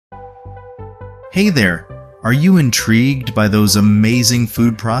Hey there, are you intrigued by those amazing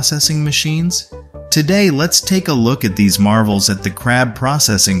food processing machines? Today, let's take a look at these marvels at the crab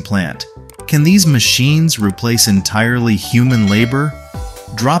processing plant. Can these machines replace entirely human labor?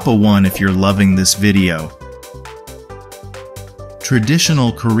 Drop a 1 if you're loving this video.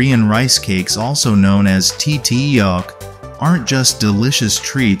 Traditional Korean rice cakes, also known as tteok, aren't just delicious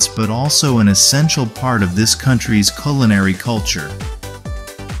treats but also an essential part of this country's culinary culture.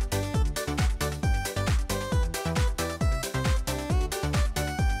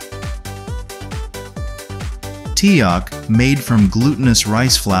 Tteok, made from glutinous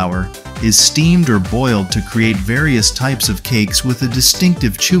rice flour, is steamed or boiled to create various types of cakes with a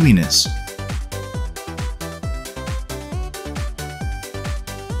distinctive chewiness.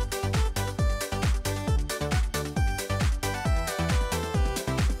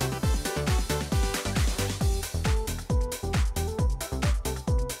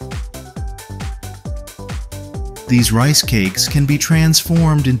 These rice cakes can be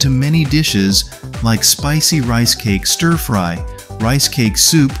transformed into many dishes like spicy rice cake stir-fry, rice cake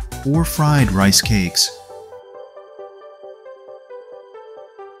soup, or fried rice cakes.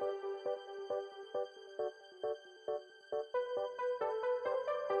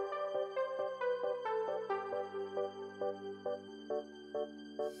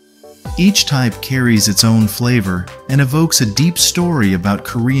 Each type carries its own flavor and evokes a deep story about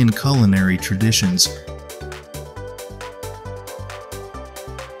Korean culinary traditions.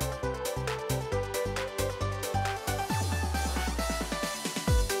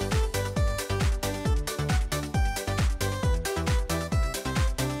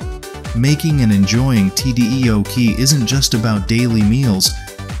 Making and enjoying tteok isn't just about daily meals,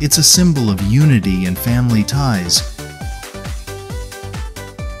 it's a symbol of unity and family ties.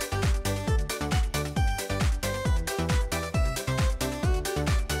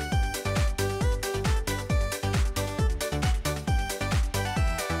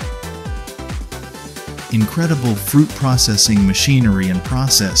 Incredible fruit processing machinery and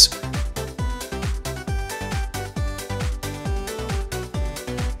process.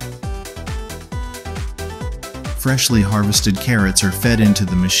 Freshly harvested carrots are fed into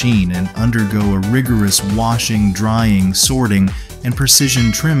the machine and undergo a rigorous washing, drying, sorting, and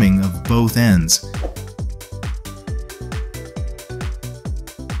precision trimming of both ends.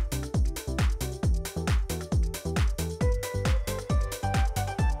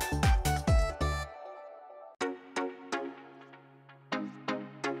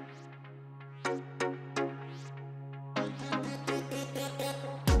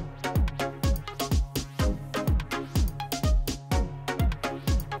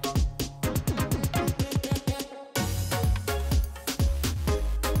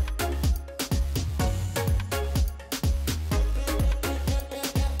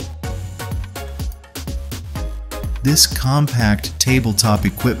 This compact tabletop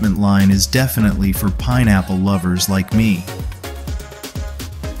equipment line is definitely for pineapple lovers like me.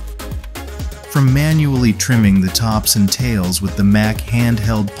 From manually trimming the tops and tails with the Mac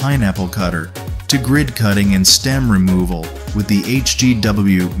handheld pineapple cutter, to grid cutting and stem removal with the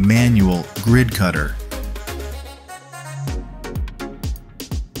HGW manual grid cutter.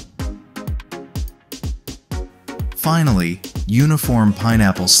 Finally, uniform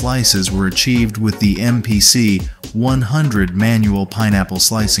pineapple slices were achieved with the MPC 100 manual pineapple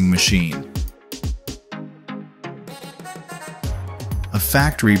slicing machine. A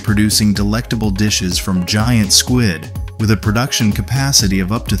factory producing delectable dishes from giant squid, with a production capacity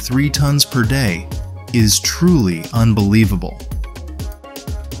of up to 3 tons per day, is truly unbelievable.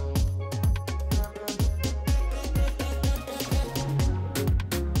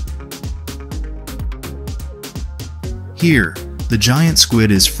 Here, the giant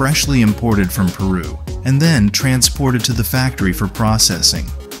squid is freshly imported from Peru and then transported to the factory for processing.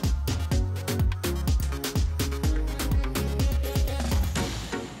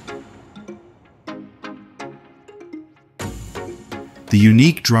 The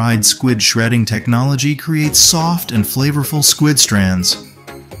unique dried squid shredding technology creates soft and flavorful squid strands.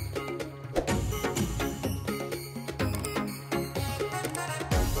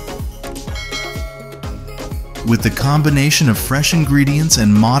 With the combination of fresh ingredients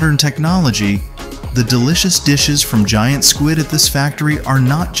and modern technology, the delicious dishes from giant squid at this factory are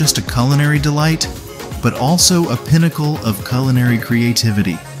not just a culinary delight, but also a pinnacle of culinary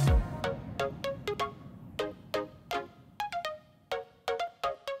creativity.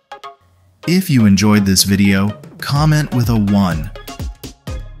 If you enjoyed this video, comment with a 1.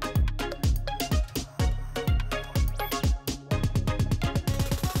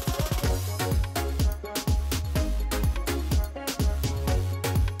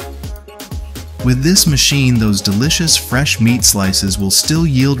 With this machine, those delicious fresh meat slices will still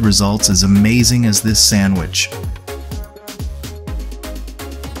yield results as amazing as this sandwich.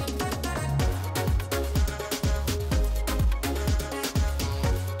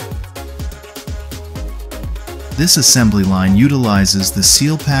 This assembly line utilizes the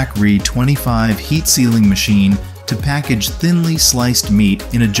SealPack Re-25 heat sealing machine to package thinly sliced meat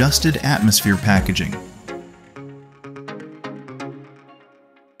in adjusted atmosphere packaging.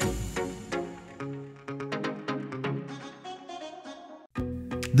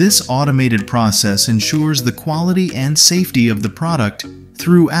 This automated process ensures the quality and safety of the product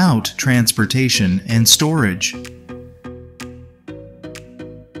throughout transportation and storage.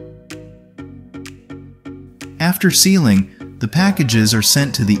 After sealing, the packages are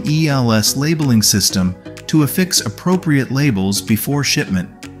sent to the ELS labeling system to affix appropriate labels before shipment.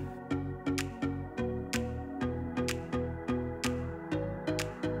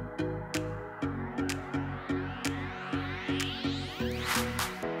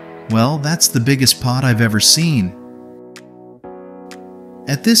 Well, that's the biggest pot I've ever seen.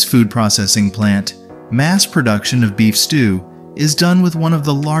 At this food processing plant, mass production of beef stew is done with one of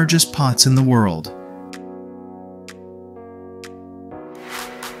the largest pots in the world.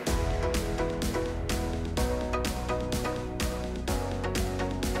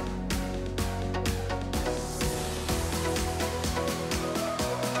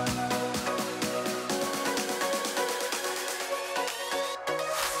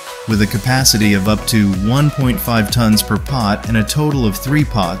 With a capacity of up to 1.5 tons per pot and a total of 3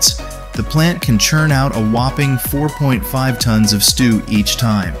 pots, the plant can churn out a whopping 4.5 tons of stew each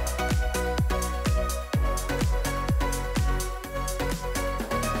time.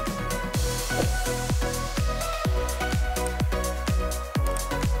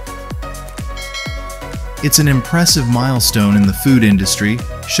 It's an impressive milestone in the food industry,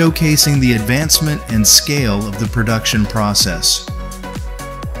 showcasing the advancement and scale of the production process.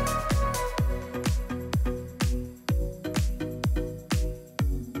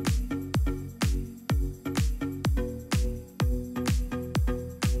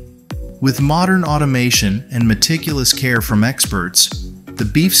 With modern automation and meticulous care from experts, the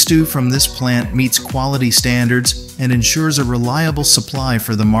beef stew from this plant meets quality standards and ensures a reliable supply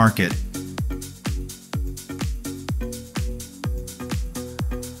for the market.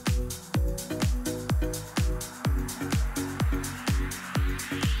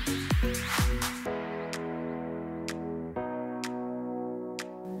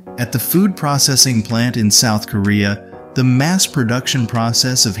 At the food processing plant in South Korea, the mass production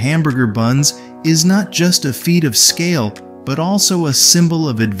process of hamburger buns is not just a feat of scale, but also a symbol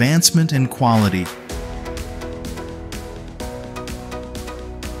of advancement and quality.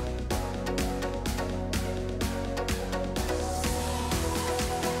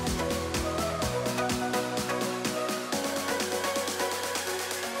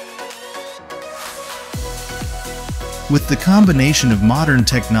 With the combination of modern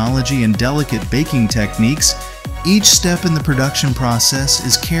technology and delicate baking techniques, each step in the production process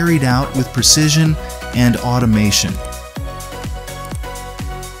is carried out with precision and automation.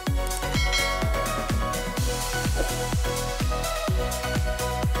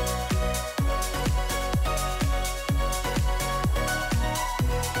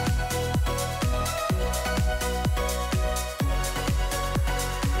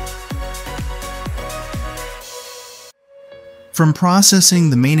 From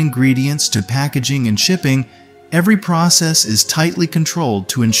processing the main ingredients to packaging and shipping, every process is tightly controlled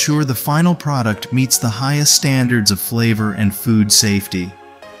to ensure the final product meets the highest standards of flavor and food safety.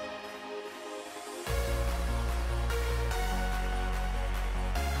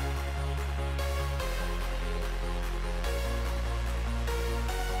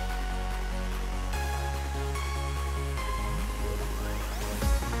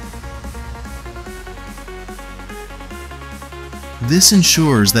 This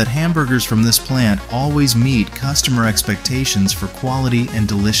ensures that hamburgers from this plant always meet customer expectations for quality and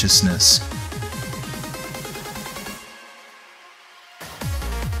deliciousness.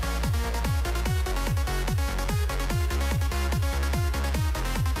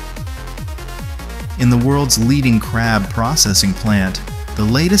 In the world's leading crab processing plant, the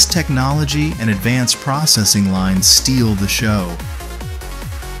latest technology and advanced processing lines steal the show.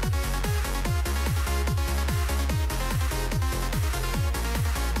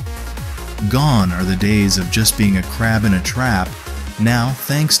 Gone are the days of just being a crab in a trap. Now,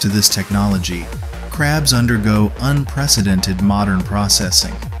 thanks to this technology, crabs undergo unprecedented modern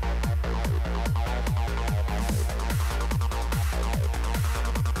processing.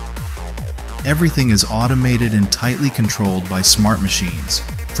 Everything is automated and tightly controlled by smart machines,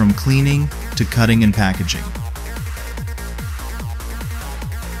 from cleaning to cutting and packaging.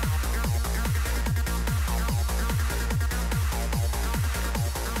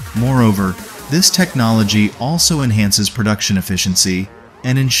 Moreover, this technology also enhances production efficiency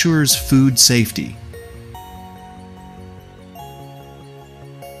and ensures food safety.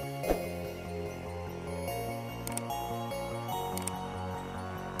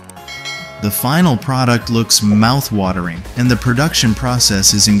 The final product looks mouth-watering, and the production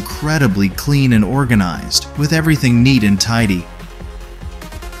process is incredibly clean and organized, with everything neat and tidy.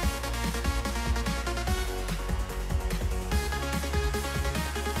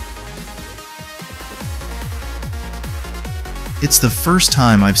 It's the first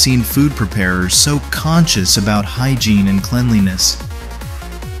time I've seen food preparers so conscious about hygiene and cleanliness.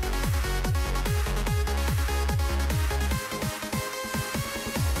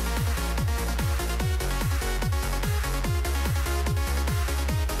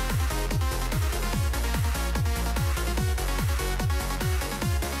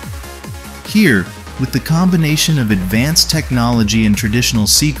 Here, with the combination of advanced technology and traditional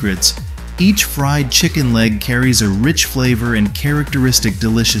secrets, each fried chicken leg carries a rich flavor and characteristic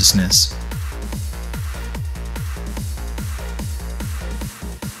deliciousness.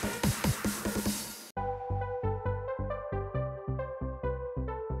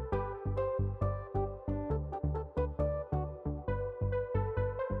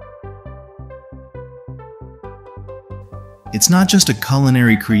 It's not just a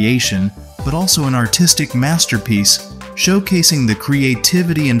culinary creation, but also an artistic masterpiece, showcasing the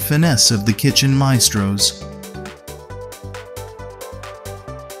creativity and finesse of the kitchen maestros.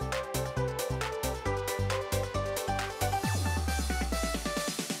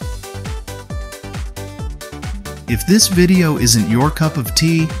 If this video isn't your cup of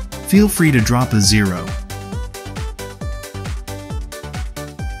tea, feel free to drop a 0.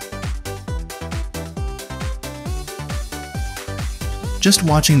 Just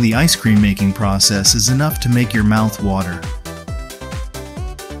watching the ice cream making process is enough to make your mouth water.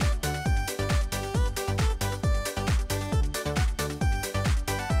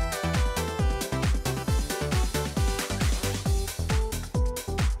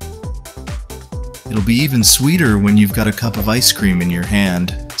 It'll be even sweeter when you've got a cup of ice cream in your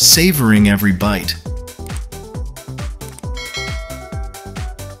hand, savoring every bite.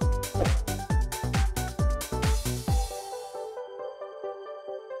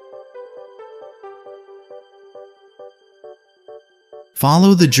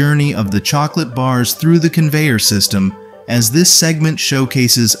 Follow the journey of the chocolate bars through the conveyor system, as this segment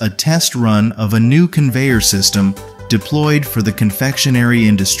showcases a test run of a new conveyor system deployed for the confectionery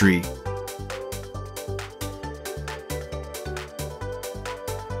industry.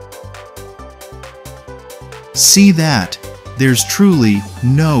 See that? There's truly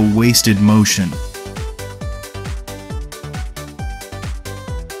no wasted motion.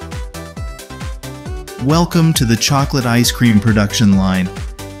 Welcome to the chocolate ice cream production line.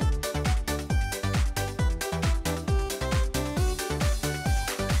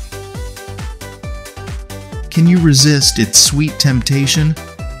 Can you resist its sweet temptation?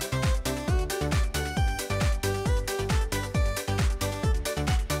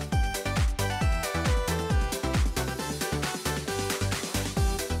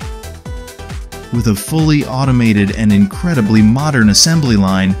 With a fully automated and incredibly modern assembly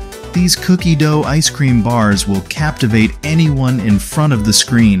line, these cookie dough ice cream bars will captivate anyone in front of the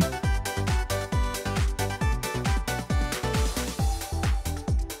screen.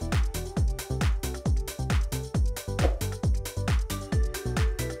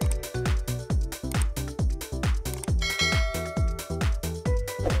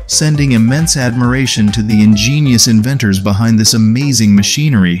 Sending immense admiration to the ingenious inventors behind this amazing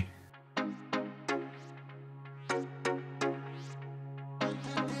machinery.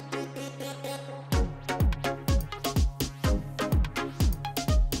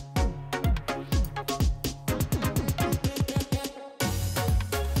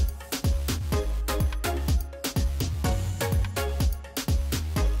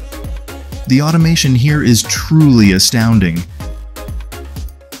 The automation here is truly astounding.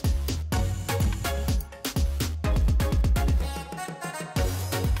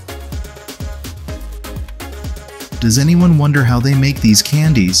 Does anyone wonder how they make these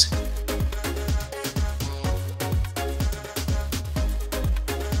candies?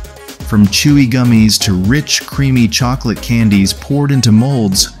 From chewy gummies to rich, creamy chocolate candies poured into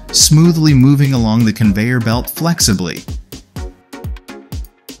molds, smoothly moving along the conveyor belt flexibly.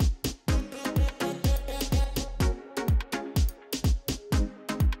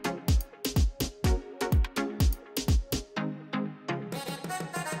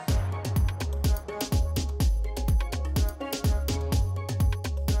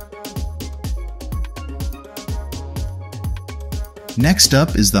 Next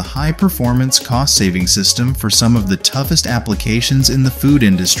up is the high-performance cost-saving system for some of the toughest applications in the food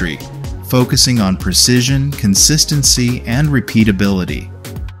industry, focusing on precision, consistency, and repeatability.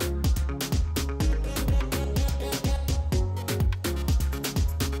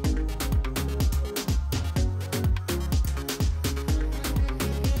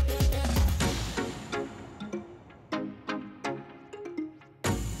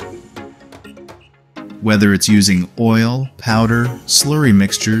 Whether it's using oil, powder, slurry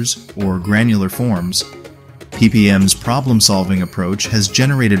mixtures, or granular forms, PPM's problem-solving approach has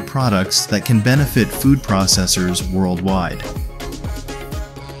generated products that can benefit food processors worldwide.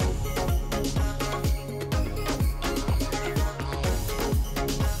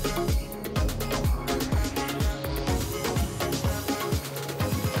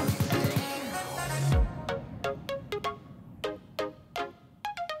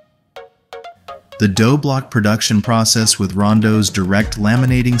 The dough block production process with Rondo's direct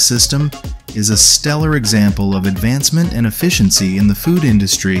laminating system is a stellar example of advancement and efficiency in the food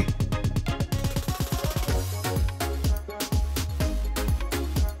industry.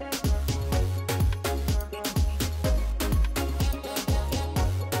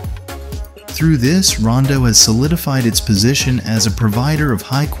 Through this, Rondo has solidified its position as a provider of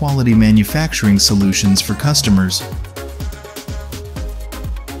high-quality manufacturing solutions for customers.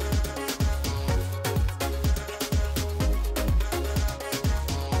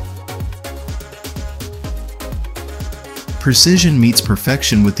 Precision meets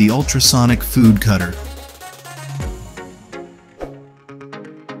perfection with the ultrasonic food cutter.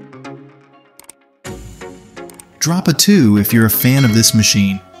 Drop a 2 if you're a fan of this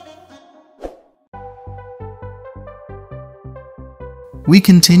machine. We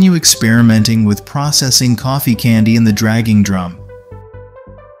continue experimenting with processing coffee candy in the dragging drum.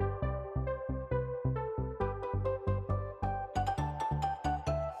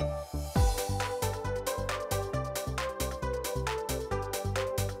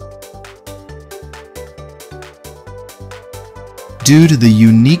 Due to the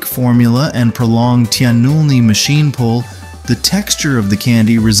unique formula and prolonged Tianulni machine pull, the texture of the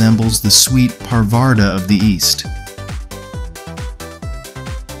candy resembles the sweet parvarda of the East.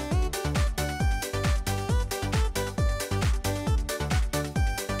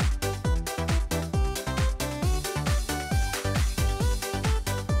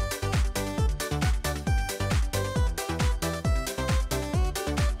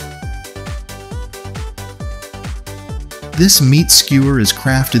 This meat skewer is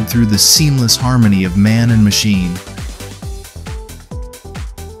crafted through the seamless harmony of man and machine.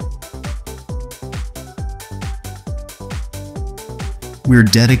 We're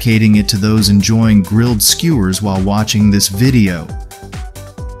dedicating it to those enjoying grilled skewers while watching this video.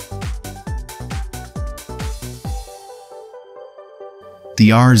 The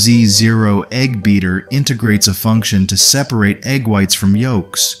RZ0 egg beater integrates a function to separate egg whites from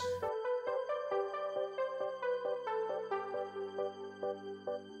yolks.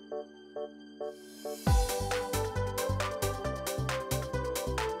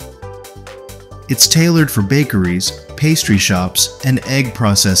 It's tailored for bakeries, pastry shops, and egg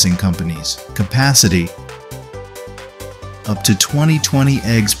processing companies. Capacity: up to 20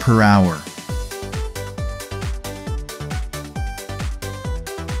 eggs per hour.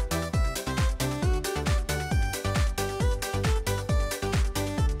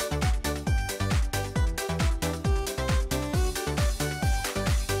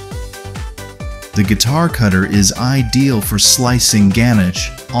 The guitar cutter is ideal for slicing ganache,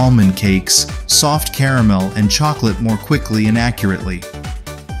 almond cakes, soft caramel, and chocolate more quickly and accurately.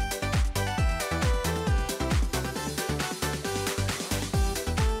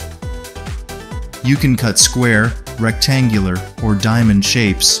 You can cut square, rectangular, or diamond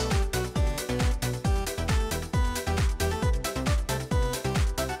shapes.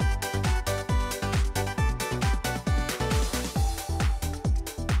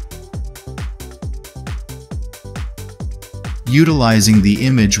 Utilizing the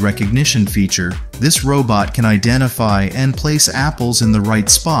image recognition feature, this robot can identify and place apples in the right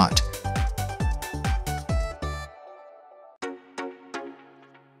spot.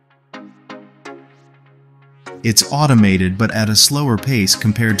 It's automated but at a slower pace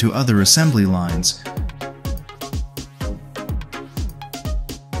compared to other assembly lines.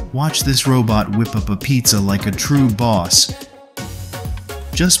 Watch this robot whip up a pizza like a true boss.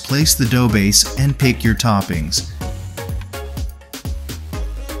 Just place the dough base and pick your toppings.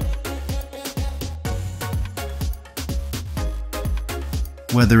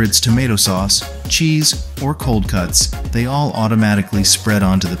 Whether it's tomato sauce, cheese, or cold cuts, they all automatically spread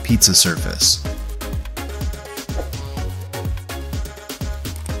onto the pizza surface.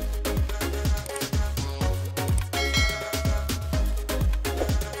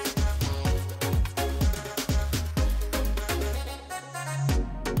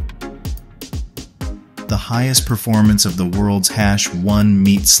 the highest performance of the world's #1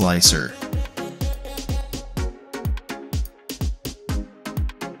 meat slicer.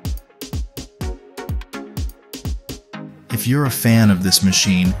 If you're a fan of this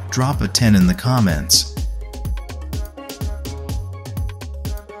machine, drop a 10 in the comments.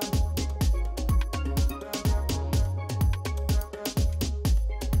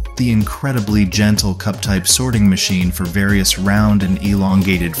 The incredibly gentle cup-type sorting machine for various round and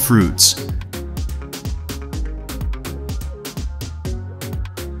elongated fruits.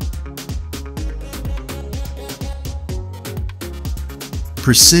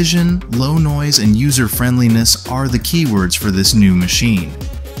 Precision, low noise, and user-friendliness are the keywords for this new machine.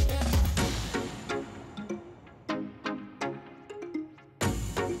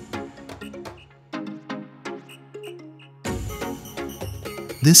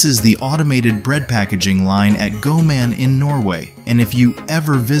 This is the automated bread packaging line at Goman in Norway, and if you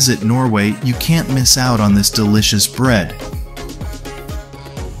ever visit Norway, you can't miss out on this delicious bread.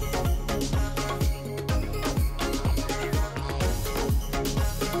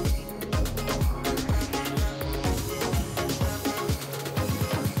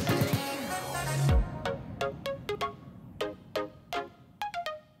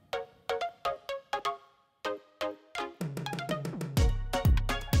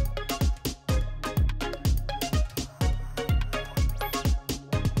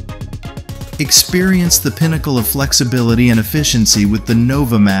 Experience the pinnacle of flexibility and efficiency with the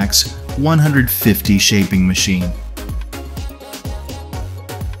Novamax 150 shaping machine.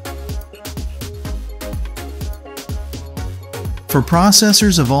 For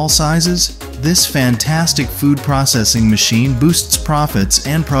processors of all sizes, this fantastic food processing machine boosts profits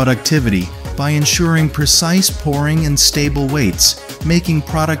and productivity by ensuring precise pouring and stable weights, making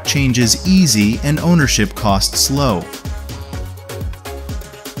product changes easy and ownership costs low.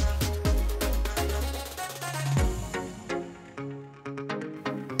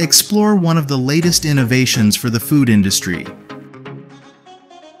 Explore one of the latest innovations for the food industry.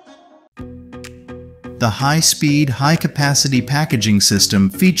 The high-speed, high-capacity packaging system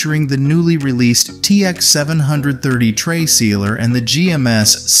featuring the newly released TX730 tray sealer and the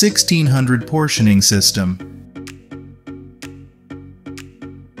GMS 1600 portioning system.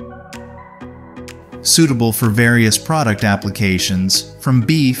 Suitable for various product applications, from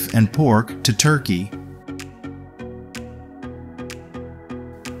beef and pork to turkey.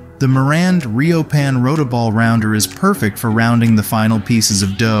 The Marand Riopan Rotoball Rounder is perfect for rounding the final pieces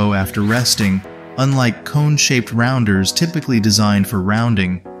of dough after resting, unlike cone-shaped rounders typically designed for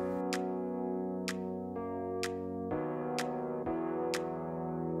rounding.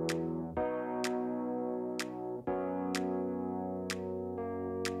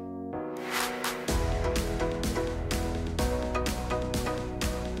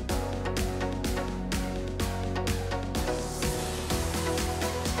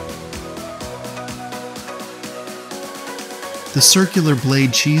 The circular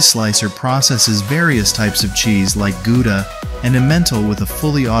blade cheese slicer processes various types of cheese like Gouda and Emmental with a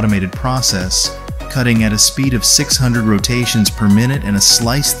fully automated process, cutting at a speed of 600 rotations per minute and a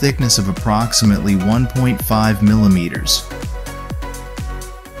slice thickness of approximately 1.5 millimeters.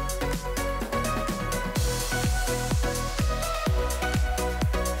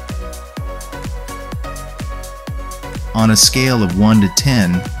 On a scale of 1 to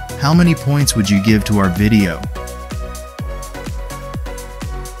 10, how many points would you give to our video?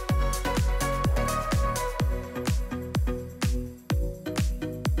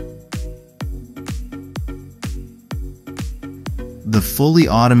 The fully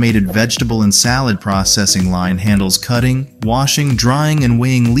automated vegetable and salad processing line handles cutting, washing, drying, and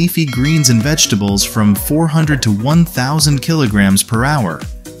weighing leafy greens and vegetables from 400 to 1,000 kilograms per hour.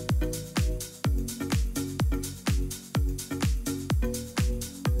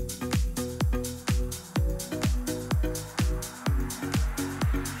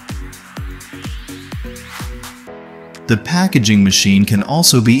 The packaging machine can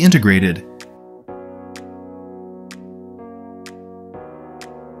also be integrated.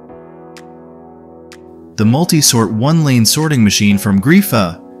 The multi-sort one-lane sorting machine from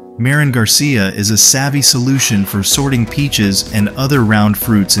Grifa, Marin Garcia, is a savvy solution for sorting peaches and other round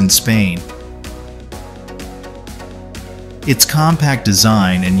fruits in Spain. Its compact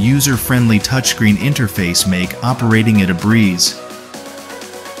design and user-friendly touchscreen interface make operating it a breeze.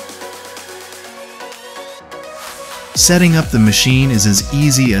 Setting up the machine is as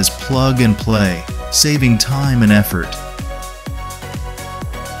easy as plug and play, saving time and effort.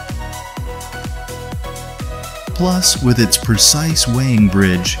 Plus, with its precise weighing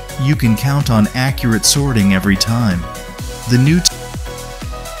bridge, you can count on accurate sorting every time. The new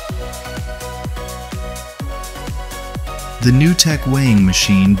The NewTek weighing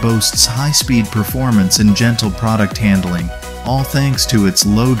machine boasts high-speed performance and gentle product handling, all thanks to its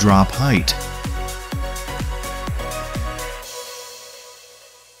low drop height.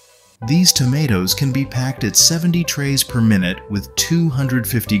 These tomatoes can be packed at 70 trays per minute with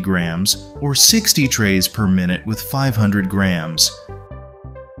 250 grams or 60 trays per minute with 500 grams.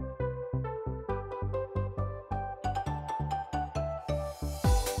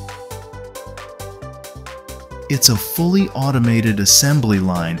 It's a fully automated assembly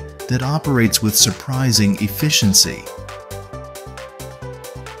line that operates with surprising efficiency.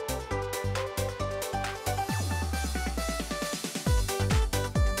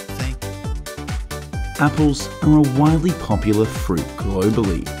 Apples are a widely popular fruit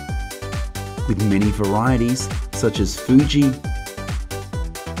globally, with many varieties such as Fuji,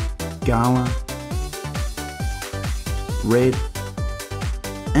 Gala, Red,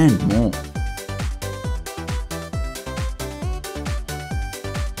 and more.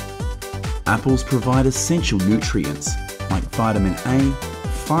 Apples provide essential nutrients like vitamin A,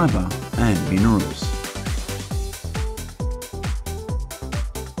 fiber, and minerals.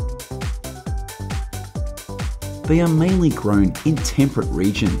 They are mainly grown in temperate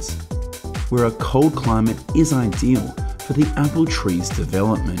regions, where a cold climate is ideal for the apple tree's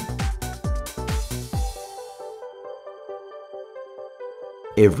development.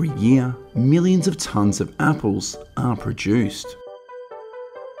 Every year, millions of tons of apples are produced.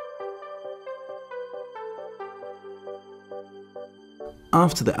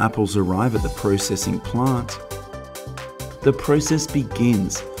 After the apples arrive at the processing plant, the process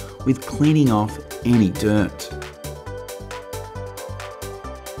begins with cleaning off any dirt.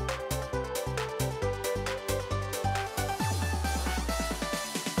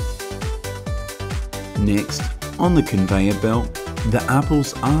 Next, on the conveyor belt, the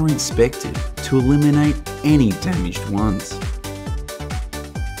apples are inspected to eliminate any damaged ones.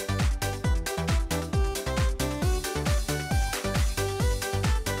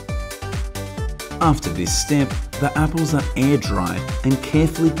 After this step, the apples are air dried and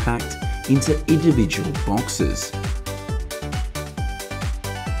carefully packed into individual boxes.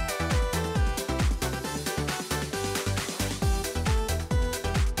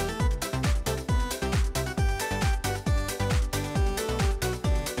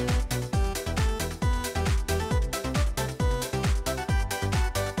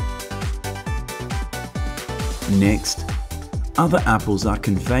 Next, other apples are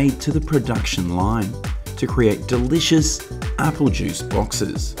conveyed to the production line to create delicious apple juice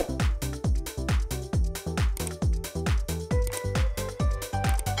boxes.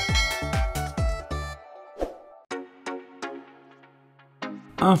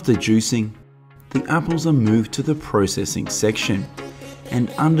 After juicing, the apples are moved to the processing section and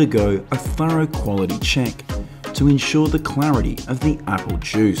undergo a thorough quality check to ensure the clarity of the apple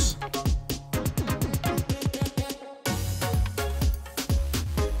juice.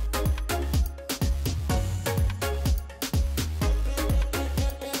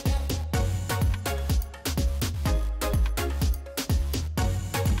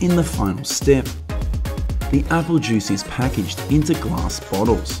 In the final step, the apple juice is packaged into glass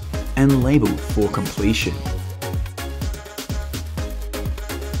bottles and labelled for completion.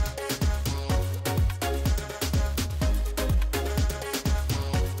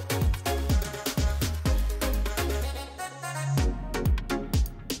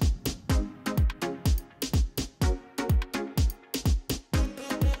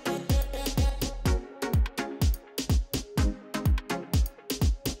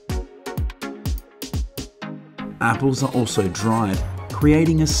 Apples are also dried,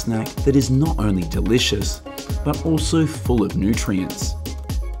 creating a snack that is not only delicious, but also full of nutrients.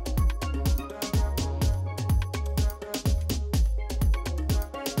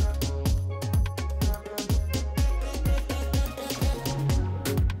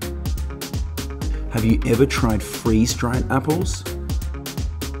 Have you ever tried freeze-dried apples?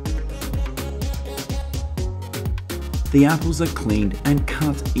 The apples are cleaned and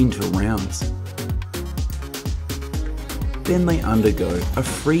cut into rounds. Then they undergo a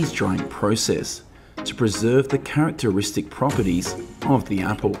freeze-drying process to preserve the characteristic properties of the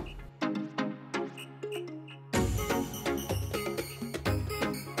apple.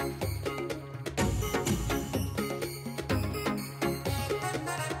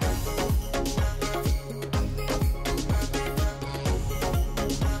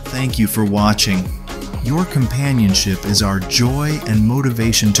 Thank you for watching. Your companionship is our joy and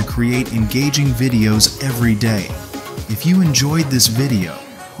motivation to create engaging videos every day. If you enjoyed this video,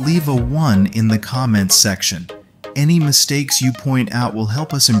 leave a 1 in the comments section. Any mistakes you point out will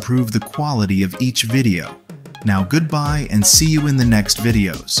help us improve the quality of each video. Now goodbye and see you in the next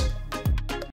videos.